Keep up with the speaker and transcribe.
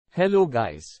Hello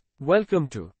guys. Welcome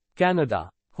to Canada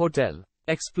Hotel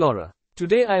Explorer.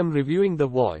 Today I am reviewing the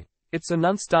WoI. It's a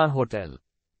non-star hotel.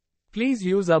 Please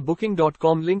use our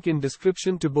booking.com link in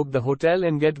description to book the hotel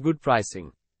and get good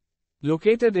pricing.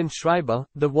 Located in Schreiber,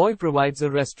 the WoI provides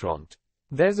a restaurant.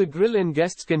 There's a grill and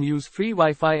guests can use free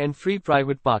Wi-Fi and free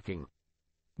private parking.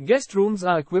 Guest rooms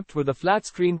are equipped with a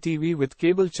flat-screen TV with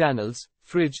cable channels,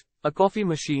 fridge, a coffee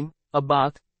machine, a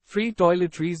bath, free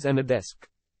toiletries and a desk.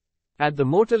 At the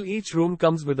motel, each room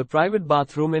comes with a private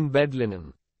bathroom and bed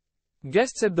linen.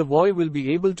 Guests at the WoI will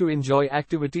be able to enjoy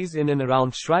activities in and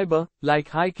around Schreiber, like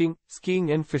hiking, skiing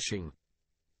and fishing.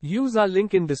 Use our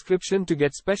link in description to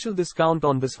get special discount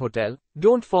on this hotel.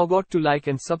 Don't forget to like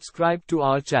and subscribe to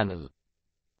our channel.